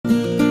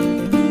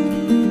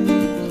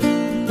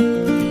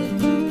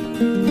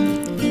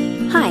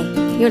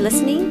You're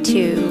listening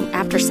to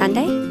After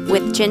Sunday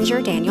with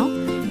Ginger Daniel,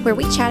 where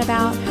we chat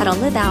about how to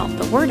live out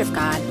the Word of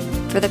God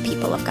for the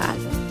people of God.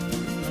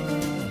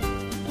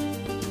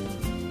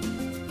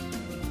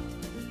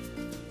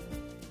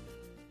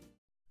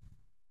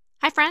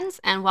 Hi, friends,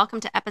 and welcome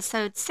to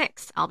episode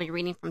 6. I'll be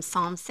reading from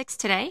Psalm 6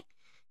 today.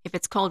 If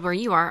it's cold where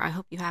you are, I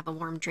hope you have a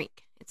warm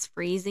drink. It's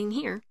freezing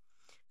here.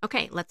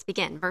 Okay, let's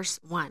begin. Verse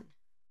 1.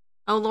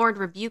 O Lord,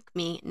 rebuke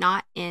me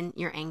not in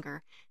your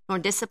anger, nor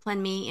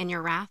discipline me in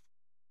your wrath.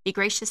 Be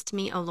gracious to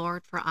me, O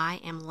Lord, for I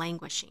am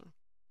languishing.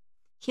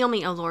 Heal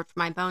me, O Lord, for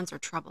my bones are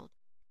troubled.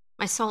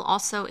 My soul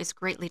also is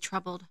greatly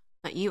troubled,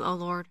 but you, O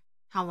Lord,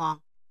 how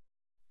long?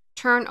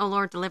 Turn, O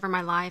Lord, deliver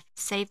my life.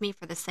 Save me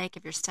for the sake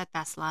of your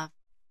steadfast love.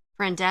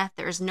 For in death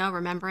there is no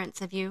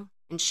remembrance of you.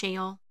 In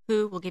Sheol,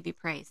 who will give you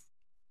praise?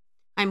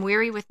 I am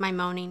weary with my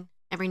moaning.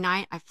 Every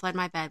night I fled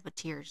my bed with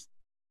tears.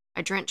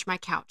 I drench my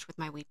couch with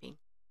my weeping.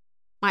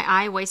 My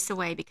eye wastes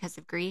away because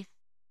of grief.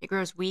 It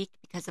grows weak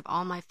because of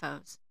all my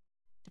foes.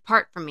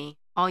 Depart from me,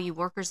 all you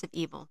workers of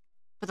evil,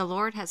 for the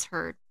Lord has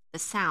heard the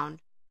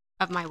sound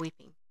of my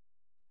weeping.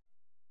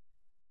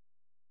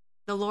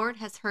 The Lord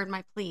has heard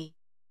my plea.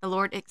 The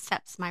Lord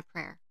accepts my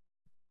prayer.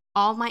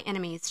 All my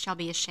enemies shall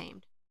be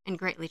ashamed and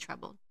greatly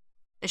troubled.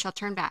 They shall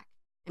turn back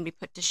and be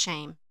put to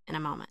shame in a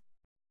moment.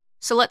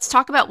 So let's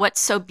talk about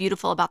what's so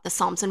beautiful about the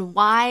Psalms and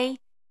why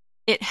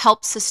it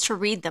helps us to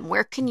read them.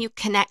 Where can you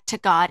connect to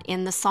God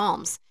in the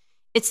Psalms?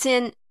 It's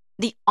in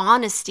the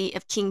honesty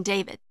of King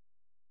David.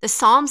 The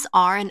Psalms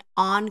are an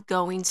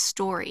ongoing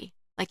story,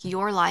 like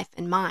your life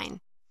and mine,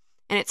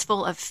 and it's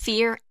full of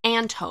fear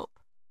and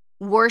hope,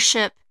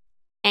 worship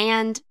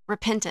and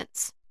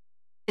repentance.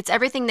 It's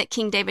everything that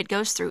King David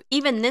goes through.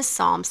 Even this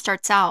psalm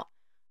starts out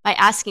by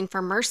asking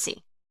for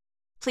mercy.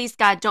 Please,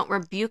 God, don't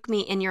rebuke me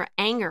in your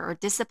anger or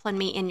discipline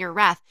me in your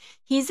wrath.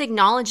 He's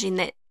acknowledging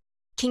that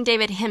King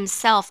David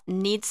himself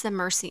needs the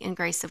mercy and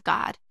grace of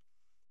God.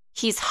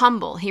 He's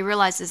humble. He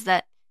realizes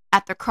that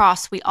at the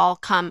cross, we all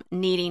come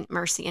needing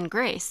mercy and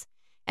grace.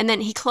 And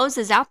then he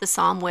closes out the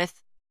psalm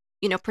with,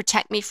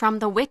 protect me from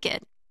the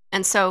wicked.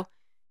 And so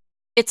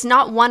it's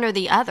not one or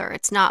the other.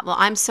 It's not, well,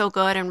 I'm so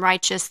good and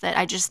righteous that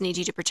I just need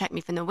you to protect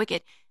me from the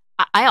wicked.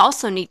 I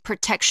also need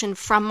protection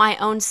from my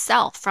own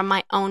self, from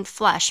my own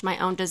flesh, my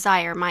own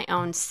desire, my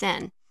own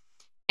sin.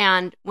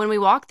 And when we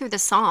walk through the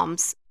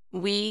Psalms,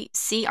 we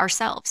see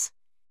ourselves.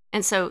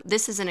 And so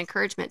this is an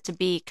encouragement to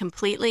be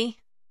completely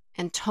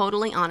and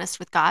totally honest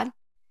with God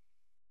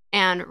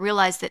and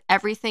realize that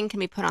everything can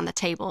be put on the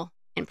table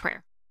in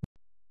prayer.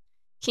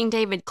 King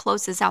David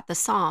closes out the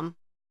psalm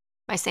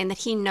by saying that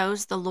he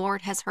knows the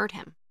Lord has heard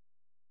him,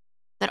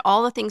 that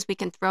all the things we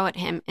can throw at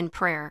him in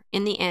prayer,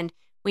 in the end,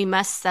 we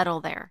must settle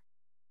there,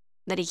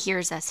 that he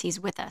hears us, he's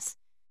with us.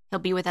 He'll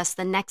be with us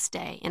the next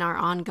day in our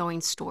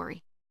ongoing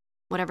story,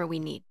 whatever we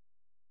need.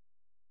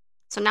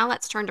 So now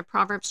let's turn to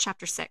Proverbs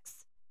chapter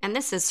 6, and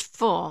this is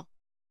full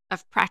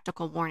of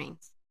practical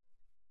warnings.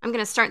 I'm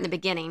going to start in the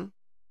beginning,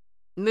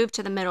 move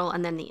to the middle,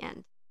 and then the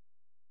end.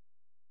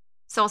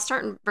 So I'll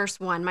start in verse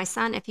 1. My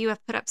son, if you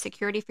have put up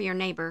security for your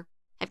neighbor,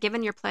 have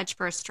given your pledge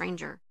for a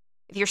stranger,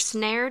 if you're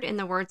snared in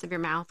the words of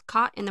your mouth,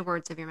 caught in the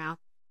words of your mouth,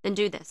 then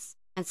do this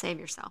and save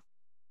yourself.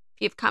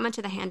 If you have come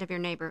into the hand of your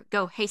neighbor,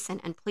 go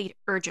hasten and plead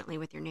urgently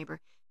with your neighbor.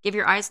 Give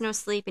your eyes no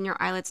sleep and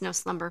your eyelids no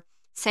slumber.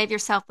 Save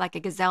yourself like a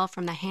gazelle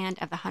from the hand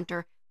of the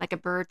hunter, like a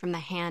bird from the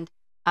hand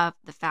of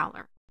the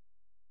fowler.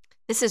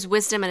 This is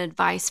wisdom and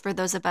advice for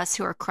those of us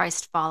who are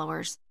Christ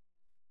followers,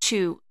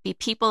 to be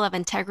people of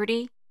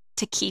integrity,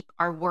 to keep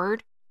our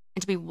word,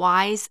 and to be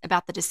wise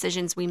about the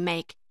decisions we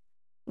make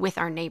with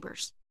our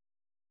neighbors.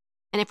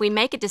 And if we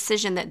make a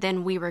decision that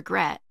then we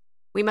regret,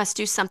 we must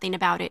do something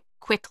about it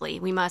quickly.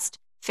 We must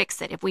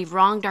fix it. If we've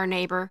wronged our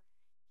neighbor,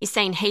 he's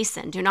saying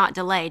hasten, do not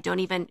delay, don't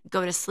even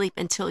go to sleep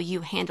until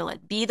you handle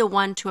it. Be the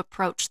one to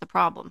approach the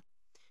problem.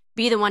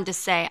 Be the one to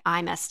say,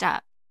 I messed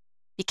up.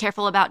 Be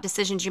careful about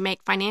decisions you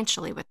make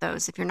financially with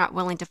those if you're not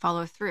willing to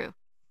follow through.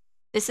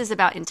 This is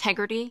about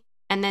integrity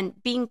and then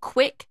being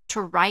quick to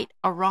right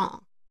a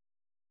wrong.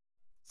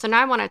 So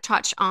now I want to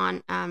touch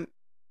on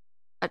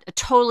a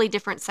totally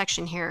different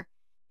section here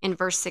in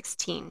verse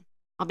 16.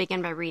 I'll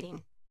begin by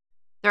reading.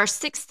 There are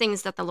 6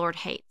 things that the Lord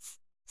hates,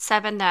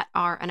 7 that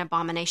are an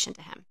abomination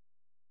to him.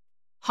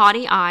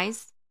 Haughty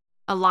eyes,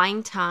 a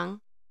lying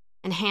tongue,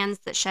 and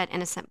hands that shed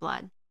innocent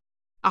blood,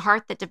 a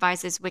heart that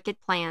devises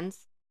wicked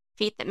plans,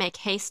 feet that make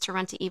haste to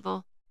run to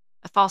evil,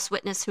 a false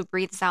witness who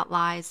breathes out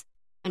lies,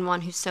 and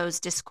one who sows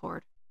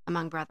discord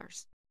among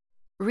brothers.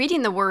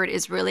 Reading the word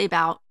is really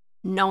about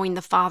knowing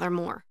the Father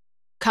more,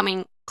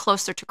 coming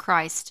closer to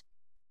Christ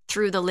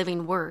through the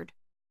living word.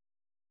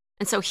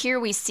 And so here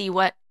we see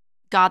what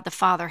God the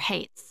Father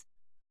hates.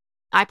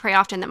 I pray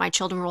often that my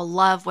children will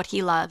love what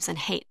he loves and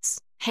hate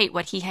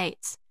what he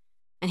hates.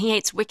 And he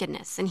hates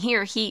wickedness. And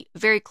here he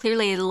very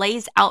clearly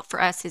lays out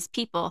for us, his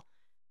people,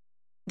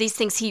 these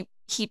things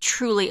he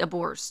truly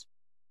abhors.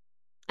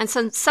 And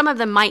some of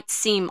them might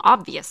seem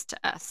obvious to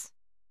us.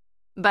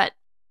 But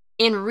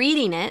in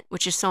reading it,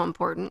 which is so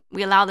important,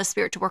 we allow the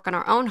Spirit to work on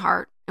our own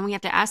heart, and we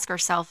have to ask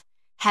ourselves,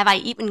 Have I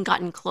even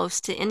gotten close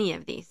to any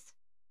of these?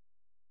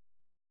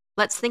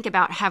 Let's think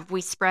about, have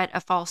we spread a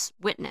false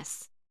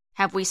witness?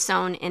 Have we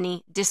sown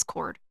any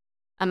discord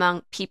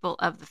among people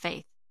of the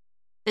faith?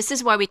 This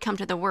is why we come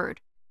to the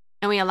Word,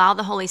 and we allow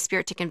the Holy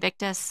Spirit to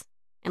convict us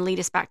and lead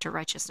us back to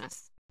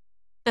righteousness.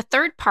 The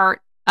third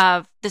part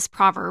of this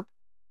proverb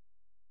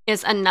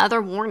is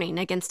another warning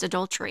against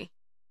adultery.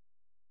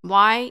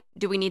 Why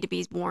do we need to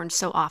be warned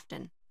so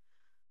often?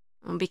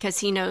 Because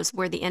he knows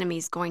where the enemy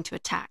is going to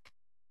attack.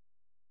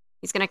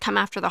 He's going to come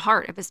after the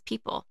heart of his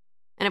people.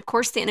 And of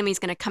course, the enemy is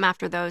going to come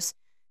after those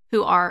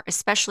who are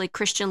especially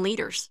Christian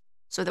leaders,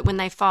 so that when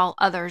they fall,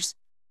 others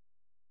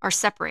are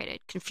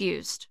separated,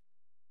 confused,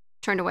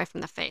 turned away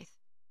from the faith.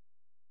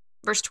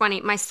 Verse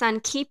 20, my son,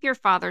 keep your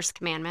father's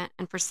commandment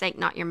and forsake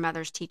not your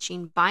mother's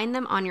teaching. Bind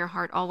them on your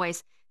heart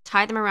always.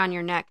 Tie them around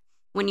your neck.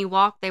 When you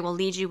walk, they will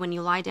lead you. When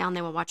you lie down,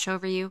 they will watch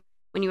over you.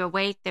 When you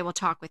awake, they will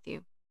talk with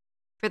you.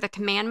 For the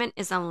commandment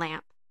is a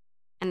lamp,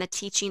 and the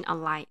teaching a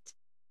light,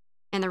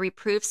 and the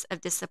reproofs of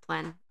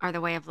discipline are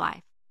the way of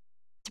life,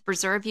 to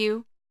preserve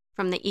you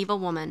from the evil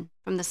woman,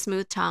 from the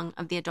smooth tongue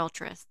of the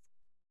adulteress.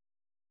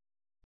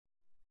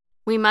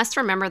 We must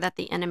remember that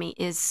the enemy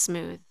is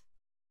smooth.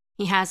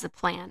 He has a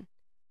plan.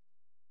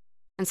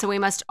 And so we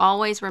must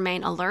always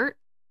remain alert,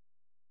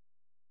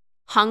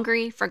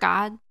 hungry for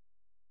God,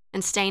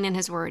 and staying in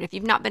his word. If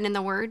you've not been in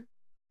the word,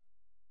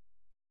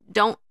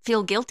 don't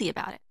feel guilty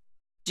about it.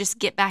 Just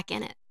get back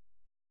in it.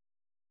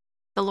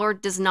 The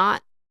Lord does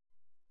not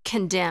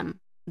condemn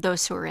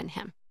those who are in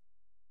him.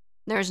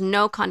 There is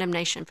no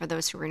condemnation for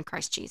those who are in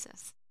Christ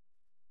Jesus.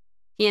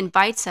 He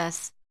invites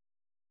us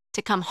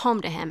to come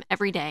home to him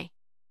every day,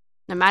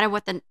 no matter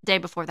what the day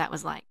before that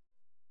was like.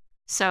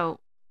 So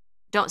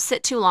don't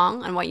sit too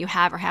long on what you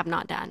have or have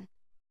not done.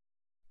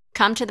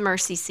 Come to the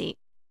mercy seat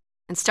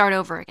and start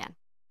over again.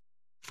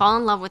 Fall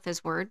in love with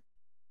his word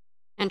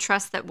and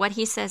trust that what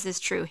he says is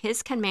true.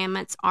 His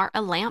commandments are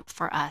a lamp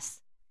for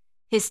us.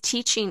 His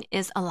teaching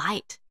is a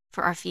light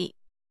for our feet.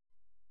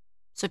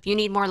 So if you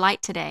need more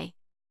light today,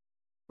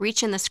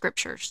 reach in the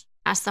scriptures.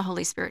 Ask the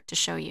Holy Spirit to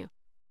show you.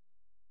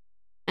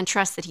 And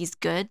trust that he's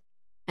good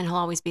and he'll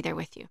always be there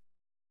with you.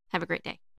 Have a great day.